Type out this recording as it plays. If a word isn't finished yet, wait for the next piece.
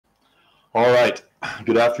All right.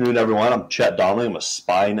 Good afternoon, everyone. I'm Chet Donnelly. I'm a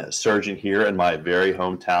spine surgeon here in my very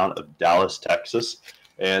hometown of Dallas, Texas.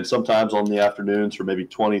 And sometimes on the afternoons for maybe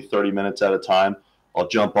 20, 30 minutes at a time, I'll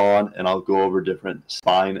jump on and I'll go over different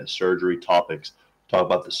spine surgery topics. Talk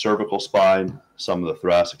about the cervical spine, some of the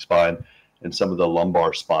thoracic spine, and some of the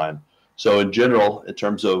lumbar spine. So in general, in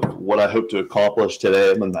terms of what I hope to accomplish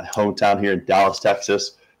today, I'm in my hometown here in Dallas,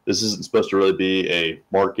 Texas. This isn't supposed to really be a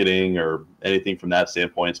marketing or anything from that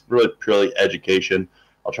standpoint. It's really purely education.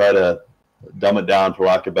 I'll try to dumb it down, for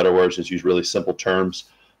lack of better words, just use really simple terms.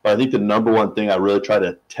 But I think the number one thing I really try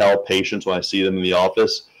to tell patients when I see them in the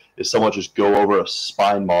office is somewhat just go over a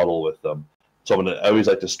spine model with them. So I always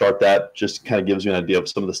like to start that, just kind of gives you an idea of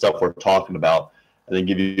some of the stuff we're talking about, and then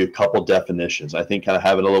give you a couple definitions. I think kind of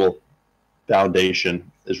having a little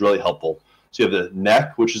foundation is really helpful. So you have the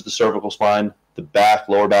neck, which is the cervical spine, the back,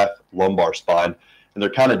 lower back, lumbar spine, and they're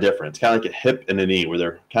kind of different. It's kind of like a hip and a knee where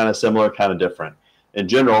they're kind of similar, kind of different. In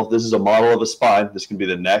general, this is a model of a spine. This can be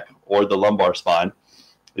the neck or the lumbar spine.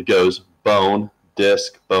 It goes bone,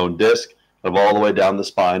 disc, kind of all the way down the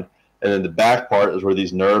spine. And then the back part is where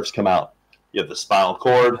these nerves come out. You have the spinal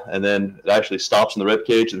cord, and then it actually stops in the rib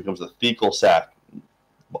cage and becomes a thecal sac,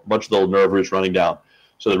 a bunch of little nerve roots running down.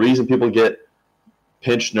 So the reason people get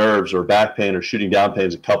pinched nerves or back pain or shooting down pain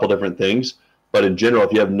is a couple different things. But in general,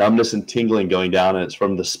 if you have numbness and tingling going down and it's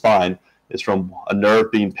from the spine, it's from a nerve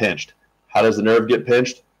being pinched. How does the nerve get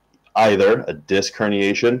pinched? Either a disc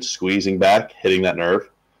herniation, squeezing back, hitting that nerve,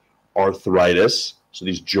 arthritis, so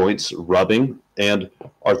these joints rubbing. And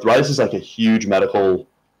arthritis is like a huge medical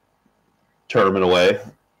term in a way,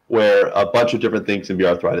 where a bunch of different things can be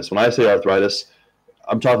arthritis. When I say arthritis,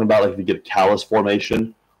 I'm talking about like if you get a callus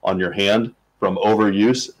formation on your hand from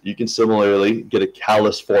overuse, you can similarly get a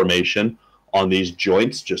callus formation on these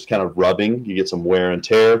joints, just kind of rubbing. You get some wear and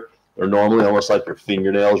tear. They're normally almost like your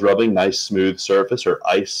fingernails rubbing, nice smooth surface, or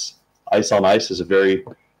ice on ice is a very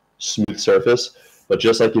smooth surface. But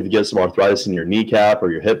just like if you get some arthritis in your kneecap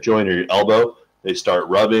or your hip joint or your elbow, they start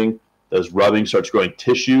rubbing. Those rubbing starts growing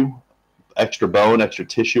tissue, extra bone, extra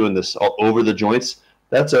tissue in this all over the joints.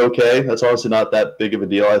 That's okay. That's honestly not that big of a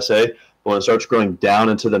deal, I say. But when it starts growing down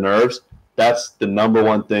into the nerves, that's the number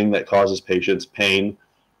one thing that causes patients pain.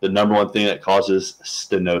 The number one thing that causes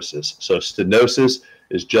stenosis. So stenosis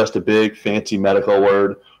is just a big fancy medical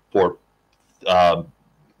word for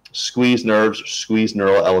squeezed nerves, or squeezed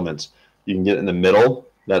neural elements. You can get in the middle,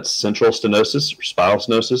 that's central stenosis or spinal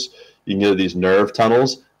stenosis. You can get these nerve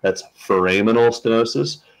tunnels, that's foraminal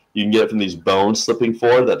stenosis. You can get it from these bones slipping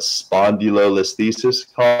forward, that's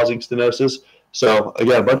spondylolisthesis causing stenosis. So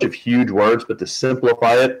again, a bunch of huge words, but to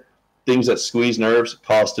simplify it, things that squeeze nerves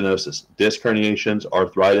cause stenosis. Disc herniations,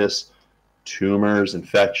 arthritis, tumors,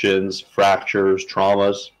 infections, fractures,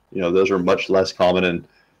 traumas. Those are much less common. And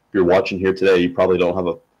if you're watching here today, you probably don't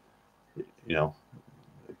have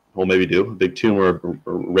well, maybe do, a big tumor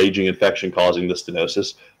or raging infection causing the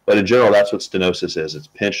stenosis. But in general, that's what stenosis is. It's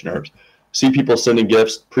pinched nerves. See people sending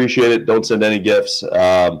gifts. Appreciate it. Don't send any gifts.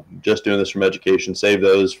 Just doing this from education. Save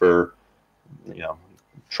those for,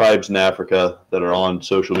 tribes in Africa that are on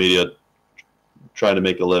social media trying to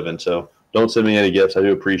make a living. So don't send me any gifts. I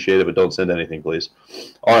do appreciate it, but don't send anything, please.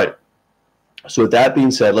 All right. So with that being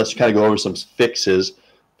said, let's kind of go over some fixes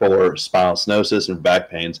for spinal stenosis and back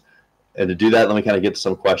pains. And to do that, let me kind of get to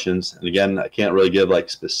some questions. And again, I can't really give like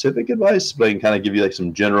specific advice, but I can kind of give you like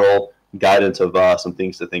some general guidance of some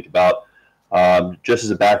things to think about. Just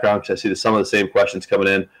as a background, because I see some of the same questions coming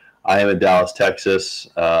in. I am in Dallas, Texas,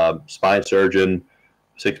 spine surgeon,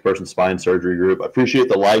 6-person spine surgery group. I appreciate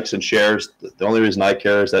the likes and shares. The only reason I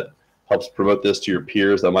care is that helps promote this to your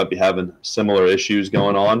peers that might be having similar issues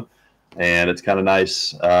going on. And it's kind of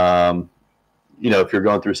nice, if you're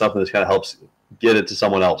going through something, this kind of helps get it to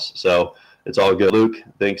someone else. So it's all good. Luke,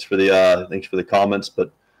 thanks for the comments.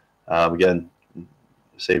 But again,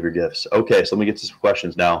 save your gifts. Okay, so let me get to some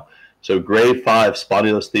questions now. So grade 5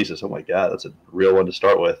 spondylolisthesis. Oh my God, that's a real one to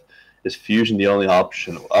start with. Is fusion the only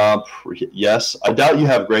option? Yes. I doubt you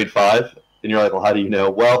have grade 5. And you're like, well, how do you know?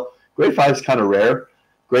 Well, grade 5 is kind of rare.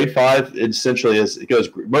 Grade 5 essentially is, it goes,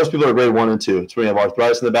 most people are grade 1 and 2. It's when you have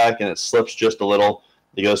arthritis in the back and it slips just a little.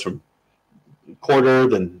 It goes from quarter,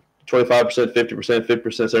 then 25%, 50%, 50%,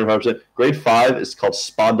 75%. Grade 5 is called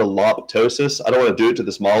spondyloptosis. I don't want to do it to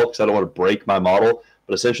this model because I don't want to break my model.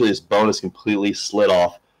 But essentially, this bone is completely slid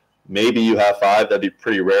off. Maybe you have 5. That'd be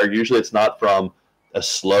pretty rare. Usually, it's not from a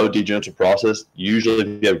slow degenerative process. Usually,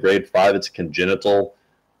 if you have grade 5, it's a congenital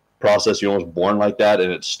process. You're almost born like that,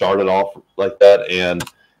 and it started off like that. And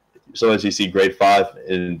sometimes you see grade 5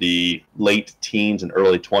 in the late teens and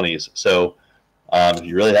early 20s. So if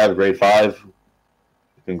you really have a grade 5,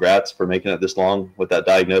 congrats for making it this long with that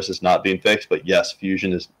diagnosis not being fixed. But yes,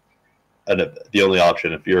 fusion is the only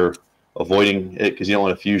option. If you're avoiding it because you don't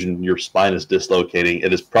want a fusion, your spine is dislocating.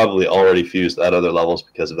 It is probably already fused at other levels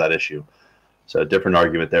because of that issue. So a different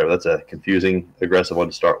argument there. That's a confusing, aggressive one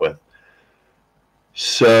to start with.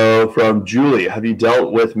 So from Julie, have you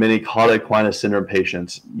dealt with many cauda equina syndrome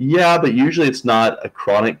patients? Yeah, but usually it's not a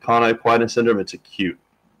chronic cauda equina syndrome, it's acute.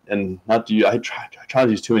 And not to I try not to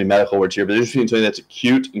use too many medical words here, but there's between something that's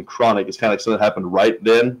acute and chronic. It's kind of like something that happened right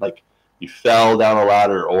then, like you fell down a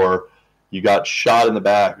ladder or you got shot in the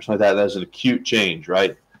back or something like that. That's an acute change,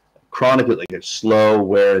 right? Chronic is like a slow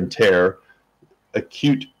wear and tear.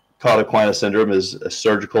 Acute cauda equina syndrome is a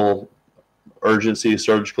surgical urgency,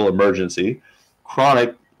 surgical emergency.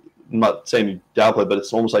 Chronic, I'm not saying downplay, but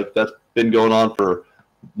it's almost like that's been going on for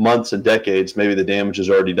months and decades. Maybe the damage is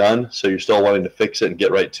already done, so you're still wanting to fix it and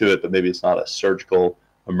get right to it, but maybe it's not a surgical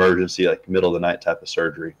emergency, like middle of the night type of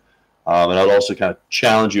surgery. And I'd also kind of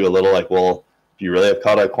challenge you a little, like, well, do you really have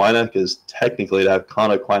cauda equina? Because technically, to have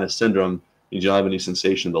cauda equina syndrome, you don't have any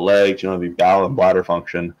sensation in the legs, you don't have any bowel and bladder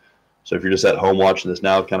function. So if you're just at home watching this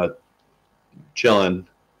now, kind of chilling,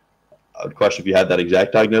 I would question if you had that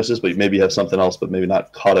exact diagnosis, but maybe you have something else, but maybe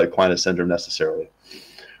not cauda equina syndrome necessarily.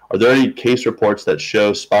 Are there any case reports that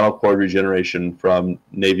show spinal cord regeneration from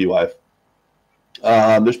Navy wife?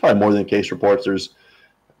 There's probably more than case reports. There's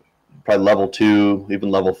probably level 2,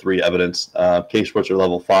 even level 3 evidence. Case reports are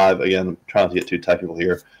level 5. Again, I'm trying not to get too technical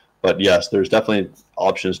here. But yes, there's definitely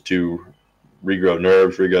options to regrow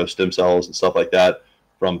nerves, regrow stem cells, and stuff like that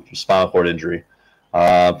from spinal cord injury.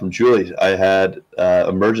 From Julie, I had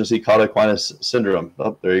emergency cauda equina syndrome.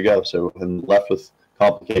 Oh, there you go. So I'm left with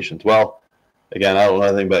complications. Well, again, I don't know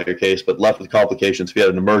anything about your case, but left with complications. If you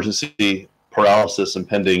had an emergency paralysis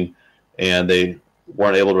impending and they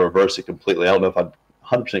weren't able to reverse it completely, I don't know if I'd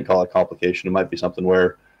 100% call it a complication. It might be something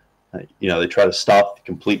where, they try to stop the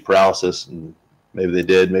complete paralysis, and maybe they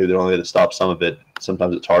did. Maybe they're only going to stop some of it.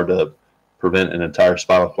 Sometimes it's hard to prevent an entire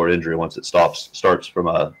spinal cord injury once it starts from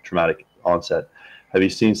a traumatic onset. Have you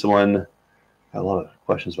seen someone? A lot of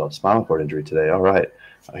questions about spinal cord injury today. All right.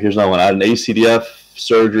 Here's another one. I had an ACDF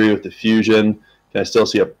surgery with the fusion. Can I still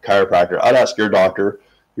see a chiropractor? I'd ask your doctor,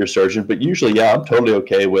 your surgeon, but usually, yeah, I'm totally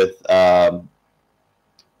okay with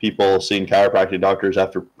people seeing chiropractic doctors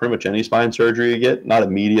after pretty much any spine surgery you get, not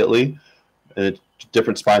immediately. And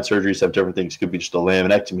different spine surgeries have different things. It could be just a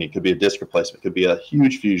laminectomy. It could be a disc replacement. It could be a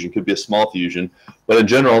huge fusion. It could be a small fusion. But in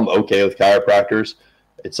general, I'm okay with chiropractors.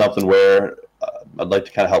 It's something where I'd like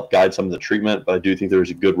to kind of help guide some of the treatment, but I do think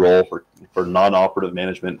there's a good role for non-operative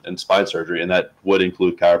management in spine surgery, and that would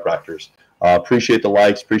include chiropractors. Appreciate the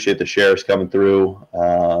likes, appreciate the shares coming through,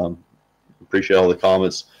 appreciate all the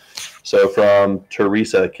comments. So from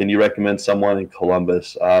Teresa, can you recommend someone in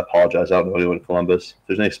Columbus? I apologize, I don't know anyone in Columbus. If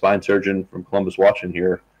there's any spine surgeon from Columbus watching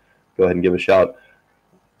here, go ahead and give a shout.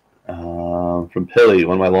 From Pilly,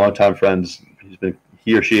 one of my longtime friends,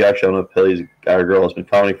 he or she, actually, I don't know if Pilly's a guy or girl, has been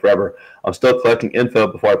commenting forever. I'm still collecting info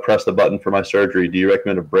before I press the button for my surgery. Do you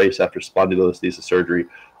recommend a brace after spondylolisthesis surgery?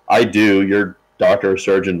 I do. Your doctor or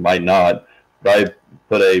surgeon might not. But I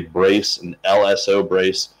put a brace, an LSO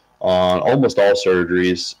brace, on almost all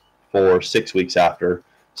surgeries for 6 weeks after.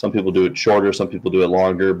 Some people do it shorter, some people do it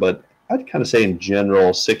longer, but I'd kind of say in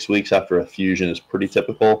general, 6 weeks after a fusion is pretty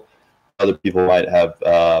typical. Other people might have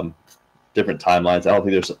different timelines. I don't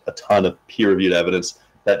think there's a ton of peer-reviewed evidence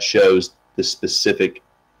that shows the specific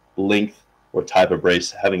length or type of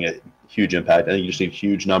brace having a huge impact. I think you just need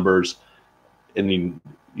huge numbers. I mean,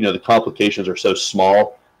 the complications are so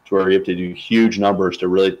small to where you have to do huge numbers to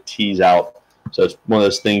really tease out. So it's one of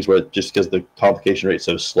those things where just because the complication rate is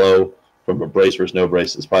so slow from a brace versus no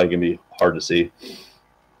brace, it's probably going to be hard to see.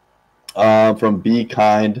 From Be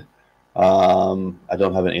Kind, I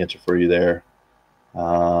don't have an answer for you there.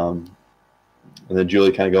 And then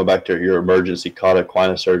Julie, kind of going back to your emergency cauda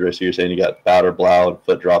equina surgery. So you're saying you got batter, blow, and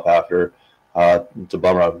foot drop after. It's a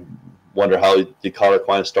bummer. I wonder how the cauda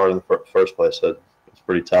equina started in the first place. So it's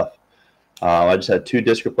pretty tough. I just had 2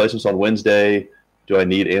 disc replacements on Wednesday. Do I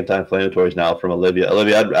need anti-inflammatories now? From Olivia.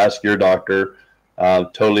 Olivia, I'd ask your doctor.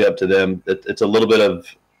 Totally up to them. It's a little bit of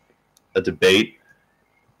a debate,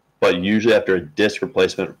 but usually after a disc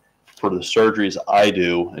replacement, for the surgeries I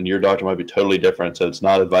do, and your doctor might be totally different, so it's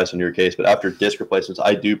not advice on your case, but after disc replacements,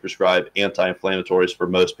 I do prescribe anti-inflammatories for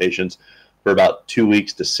most patients for about 2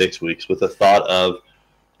 weeks to 6 weeks, with the thought of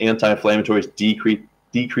anti-inflammatories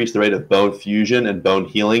decrease the rate of bone fusion and bone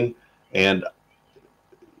healing. And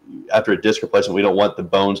after a disc replacement, we don't want the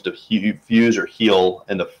bones to fuse or heal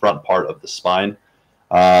in the front part of the spine.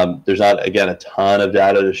 There's not, again, a ton of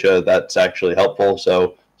data to show that's actually helpful.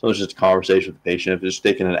 So So it's just a conversation with the patient. If it's just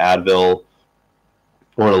taking an Advil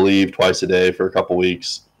or to leave twice a day for a couple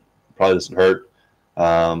weeks, probably doesn't hurt.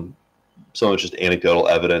 So it's just anecdotal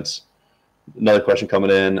evidence. Another question coming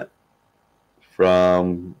in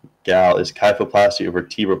from Gal is kyphoplasty or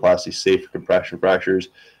vertebroplasty safe for compression fractures?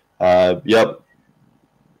 Yep.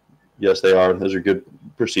 Yes, they are. Those are good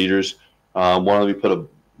procedures. One of them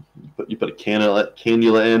you put a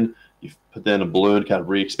cannula in, you put in a balloon, kind of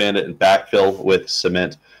re-expand it and backfill with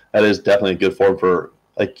cement. That is definitely a good form for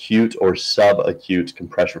acute or subacute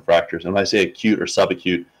compression fractures. And when I say acute or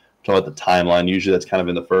subacute, I'm talking about the timeline. Usually that's kind of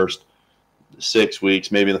in the first 6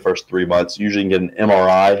 weeks, maybe in the first 3 months. Usually you can get an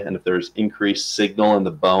MRI, and if there's increased signal in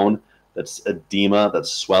the bone, that's edema,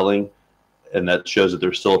 that's swelling, and that shows that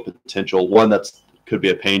there's still a potential. One, that's could be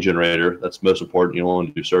a pain generator. That's most important. You don't want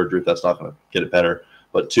to do surgery if that's not going to get it better.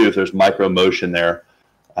 But two, if there's micro motion there,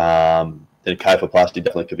 then kyphoplasty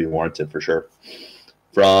definitely could be warranted for sure.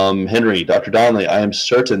 From Henry, Dr. Donnelly, I am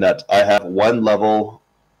certain that I have a one-level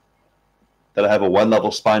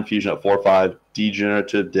spine fusion at 4-5,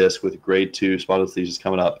 degenerative disc with grade 2 spondylolisthesis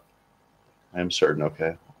coming up. I am certain.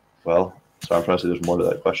 Okay. Well, sorry, I'm trying to say there's more to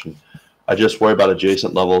that question. I just worry about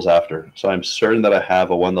adjacent levels after. So I'm certain that I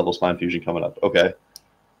have a one-level spine fusion coming up. Okay.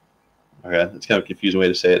 Okay. That's kind of a confusing way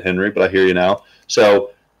to say it, Henry, but I hear you now.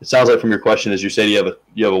 So it sounds like from your question is you said you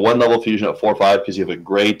have a one-level fusion at 4-5 because you have a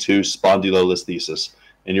grade 2 spondylolisthesis,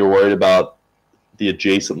 and you're worried about the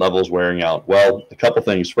adjacent levels wearing out. Well, a couple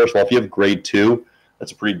things. First of all, if you have grade 2,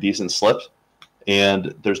 that's a pretty decent slip,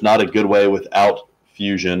 and there's not a good way without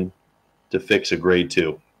fusion to fix a grade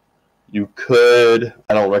 2. You could,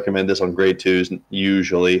 I don't recommend this on grade 2s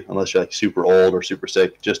usually, unless you're like super old or super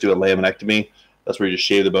sick, just do a laminectomy. That's where you just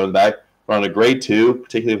shave the bone in the back. But on a grade 2,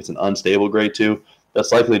 particularly if it's an unstable grade 2,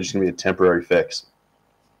 that's likely just going to be a temporary fix.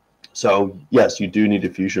 So yes, you do need a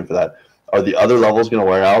fusion for that. Are the other levels going to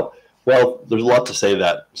wear out? Well, there's a lot to say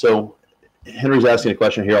that. So Henry's asking a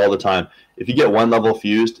question here all the time. If you get one level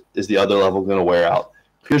fused, is the other level going to wear out?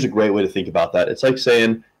 Here's a great way to think about that. It's like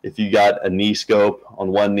saying if you got a knee scope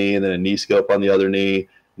on one knee and then a knee scope on the other knee, you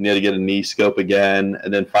need to get a knee scope again,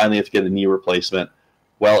 and then finally you have to get a knee replacement.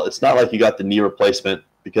 Well, it's not like you got the knee replacement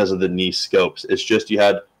because of the knee scopes. It's just you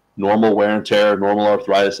had normal wear and tear, normal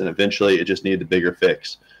arthritis, and eventually it just needed a bigger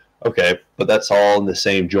fix. Okay, but that's all in the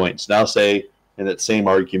same joints. Now say in that same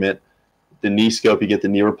argument, the knee scope, you get the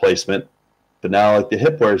knee replacement, but now like the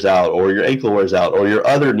hip wears out or your ankle wears out or your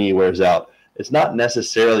other knee wears out. It's not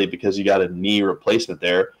necessarily because you got a knee replacement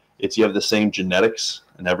there. It's you have the same genetics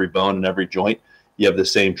in every bone and every joint. You have the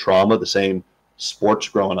same trauma, the same sports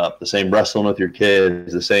growing up, the same wrestling with your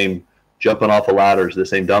kids, the same jumping off of ladders, the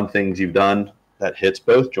same dumb things you've done that hits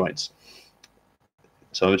both joints.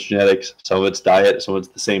 Some of it's genetics, some of it's diet, some of it's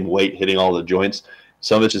the same weight hitting all the joints.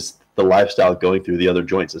 Some of it's just the lifestyle going through the other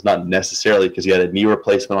joints. It's not necessarily because you had a knee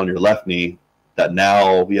replacement on your left knee that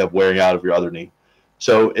now you have wearing out of your other knee.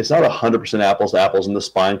 So it's not 100% apples to apples in the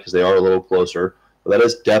spine because they are a little closer. But that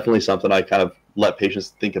is definitely something I kind of let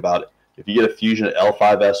patients think about. It. If you get a fusion at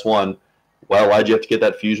L5S1, well, why'd you have to get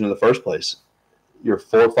that fusion in the first place? Your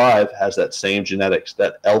 4-5 has that same genetics.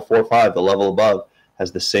 That L4-5, the level above,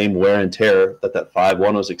 has the same wear and tear that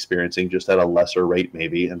 5-1 was experiencing, just at a lesser rate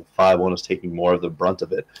maybe, and the 5-1 was taking more of the brunt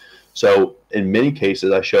of it. So in many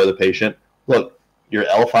cases, I show the patient, look, your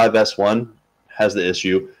L5S1 has the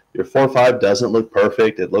issue. Your 4-5 doesn't look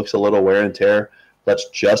perfect. It looks a little wear and tear. Let's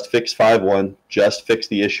just fix 5-1, just fix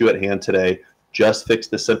the issue at hand today, just fix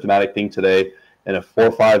the symptomatic thing today. And if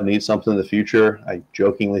 4-5 needs something in the future, I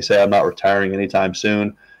jokingly say I'm not retiring anytime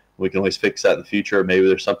soon. We can always fix that in the future. Maybe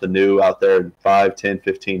there's something new out there in 5, 10,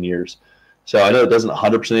 15 years. So I know it doesn't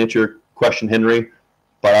 100% answer your question, Henry,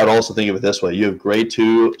 but I'd also think of it this way. You have grade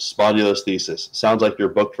 2 spondylolisthesis. Sounds like you're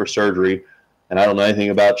booked for surgery, and I don't know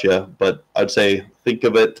anything about you, but I'd say think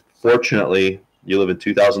of it, fortunately, you live in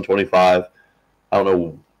 2025. I don't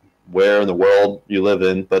know where in the world you live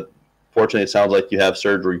in, but fortunately, it sounds like you have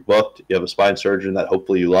surgery booked. You have a spine surgeon that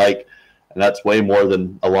hopefully you like, and that's way more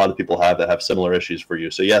than a lot of people have that have similar issues for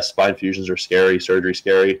you. So yes, spine fusions are scary, surgery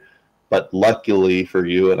scary, but luckily for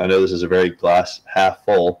you, and I know this is a very glass half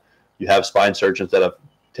full, you have spine surgeons that have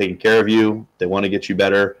taken care of you. They want to get you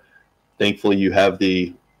better. Thankfully, you have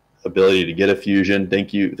the ability to get a fusion.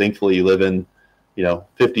 Thankfully, you live in,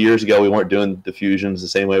 50 years ago, we weren't doing the fusions the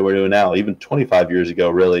same way we're doing now, even 25 years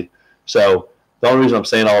ago, really. So the only reason I'm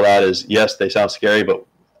saying all that is, yes, they sound scary, but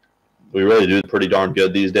we really do pretty darn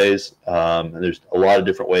good these days. And there's a lot of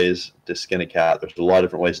different ways to skin a cat. There's a lot of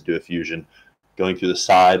different ways to do a fusion. Going through the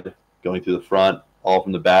side, going through the front, all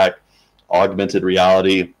from the back, augmented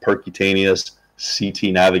reality, percutaneous,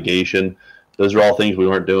 CT navigation. Those are all things we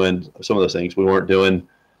weren't doing. Some of those things we weren't doing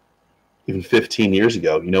even 15 years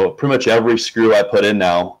ago. You know, pretty much every screw I put in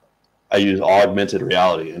now, I use augmented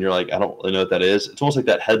reality. And you're like, I don't really know what that is. It's almost like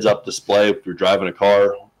that heads-up display if you're driving a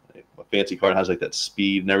car, a fancy car, and has like that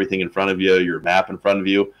speed and everything in front of you, your map in front of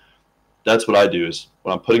you. That's what I do is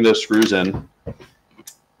when I'm putting those screws in,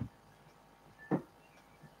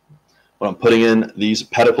 when I'm putting in these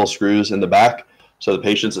pedicle screws in the back, so the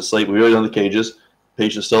patient's asleep. We already done the cages. The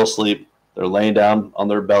patient's still asleep. They're laying down on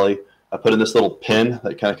their belly. I put in this little pin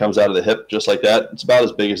that kind of comes out of the hip just like that. It's about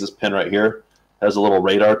as big as this pin right here. It has a little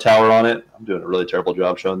radar tower on it. I'm doing a really terrible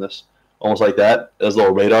job showing this. Almost like that. It has a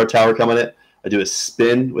little radar tower coming in it. I do a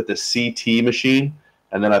spin with the CT machine,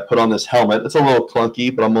 and then I put on this helmet. It's a little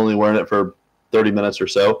clunky, but I'm only wearing it for 30 minutes or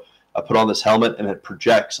so. I put on this helmet, and it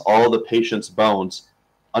projects all the patient's bones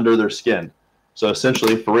under their skin. So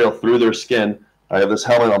essentially, for real, through their skin, I have this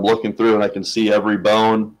helmet I'm looking through, and I can see every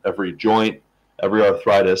bone, every joint, every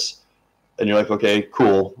arthritis. And you're like, okay,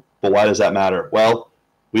 cool, but why does that matter? Well,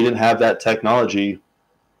 we didn't have that technology.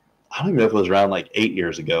 I don't even know if it was around like 8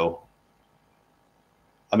 years ago.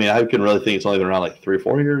 I mean, I can really think it's only been around like 3 or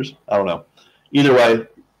 4 years. I don't know. Either way,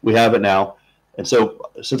 we have it now. And so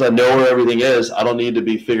since I know where everything is, I don't need to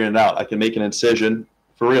be figuring it out. I can make an incision.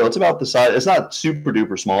 For real, it's about the size. It's not super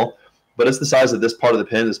duper small, but it's the size of this part of the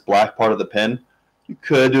pin, this black part of the pin. You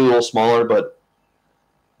could do a little smaller, but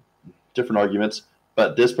different arguments.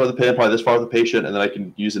 But this part of the pin, probably this far of the patient, and then I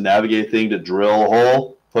can use the navigate thing to drill a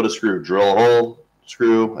hole, put a screw, drill a hole,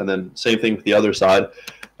 screw, and then same thing with the other side.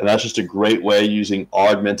 And that's just a great way using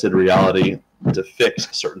augmented reality to fix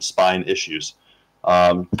certain spine issues.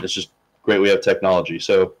 It's just great we have technology.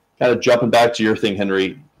 So kind of jumping back to your thing,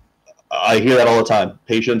 Henry, I hear that all the time.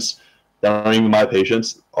 Patients that aren't even my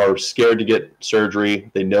patients are scared to get surgery.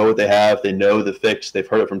 They know what they have. They know the fix. They've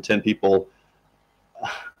heard it from 10 people.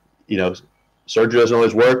 You know, surgery doesn't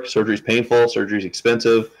always work. Surgery is painful. Surgery is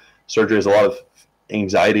expensive. Surgery has a lot of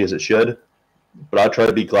anxiety, as it should. But I try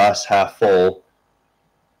to be glass half full,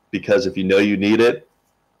 because if you know you need it,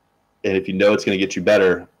 and if you know it's going to get you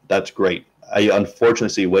better, that's great. I unfortunately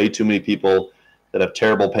see way too many people that have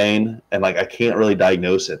terrible pain, and like I can't really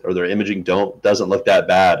diagnose it, or their imaging doesn't look that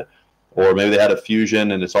bad, or maybe they had a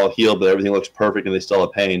fusion and it's all healed, but everything looks perfect and they still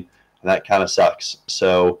have pain, and that kind of sucks.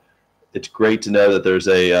 So it's great to know that there's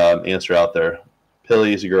a answer out there.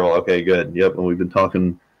 Pilly is a girl. Okay, good. Yep, and we've been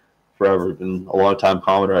talking forever. Been a long time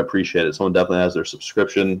commenter. I appreciate it. Someone definitely has their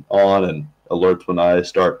subscription on and alerts when I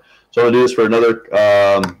start. So I'm gonna do this for another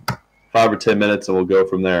 5 or 10 minutes, and we'll go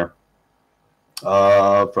from there.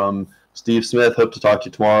 From Steve Smith, hope to talk to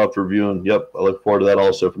you tomorrow after reviewing. Yep, I look forward to that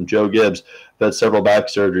also. From Joe Gibbs, I've had several back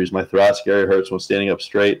surgeries. My thoracic area hurts when standing up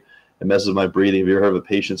straight. It messes with my breathing. Have you ever heard of a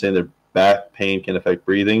patient saying their back pain can affect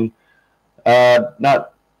breathing?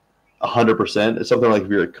 Not 100%. It's something like if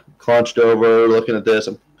you're crunched over, looking at this.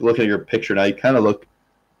 I'm looking at your picture now. You kind of look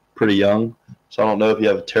pretty young. So I don't know if you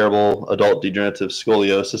have a terrible adult degenerative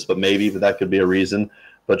scoliosis, but that could be a reason.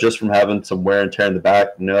 But just from having some wear and tear in the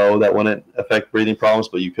back, no, that wouldn't affect breathing problems,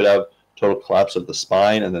 but you could have total collapse of the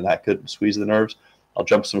spine, and then that could squeeze the nerves. I'll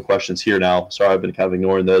jump to some questions here now. Sorry, I've been kind of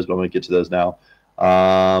ignoring those, but I'm going to get to those now.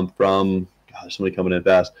 From, God, there's somebody coming in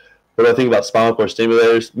fast. What do I think about spinal cord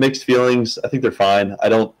stimulators? Mixed feelings. I think they're fine.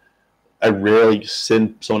 I rarely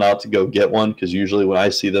send someone out to go get one, because usually when I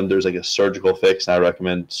see them, there's like a surgical fix, and I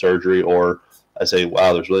recommend surgery, or I say,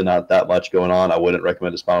 wow, there's really not that much going on. I wouldn't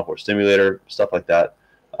recommend a spinal cord stimulator, stuff like that.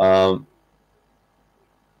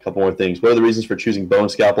 Couple more things. What are the reasons for choosing bone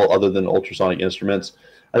scalpel other than ultrasonic instruments?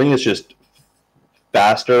 I think it's just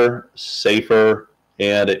faster, safer,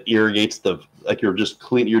 and it irrigates like you're just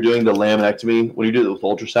clean. You're doing the laminectomy. When you do it with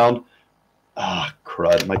ultrasound,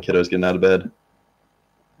 crud, my kiddo's getting out of bed.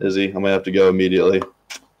 Is he? I'm going to have to go immediately.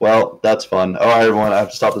 Well, that's fun. All right, everyone, I have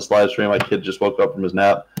to stop this live stream. My kid just woke up from his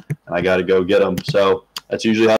nap, and I got to go get him. So that's usually how